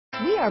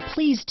We are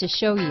pleased to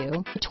show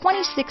you the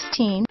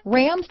 2016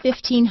 Ram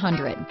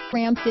 1500.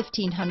 Ram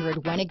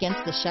 1500 went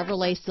against the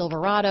Chevrolet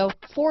Silverado,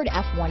 Ford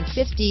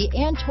F-150,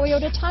 and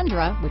Toyota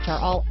Tundra, which are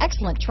all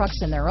excellent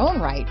trucks in their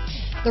own right.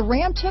 The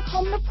Ram took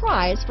home the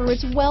prize for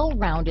its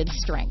well-rounded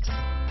strengths.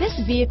 This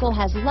vehicle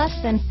has less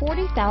than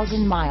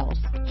 40,000 miles.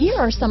 Here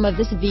are some of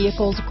this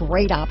vehicle's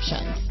great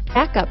options: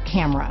 backup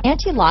camera,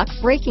 anti-lock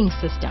braking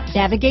system,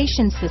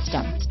 navigation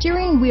system,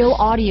 steering wheel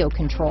audio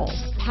controls,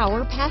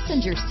 power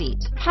passenger seat,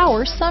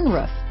 power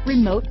sunroof,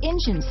 remote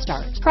engine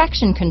start,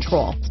 traction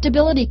control,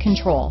 stability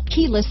control,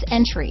 keyless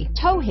entry,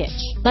 tow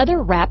hitch,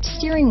 leather-wrapped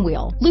steering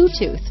wheel,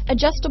 Bluetooth,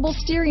 adjustable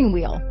steering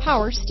wheel,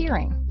 power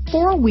steering,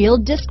 four-wheel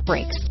disc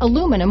brakes,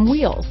 aluminum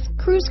wheels,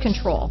 cruise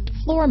control,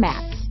 floor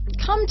mats.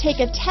 Come take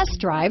a test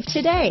drive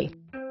today.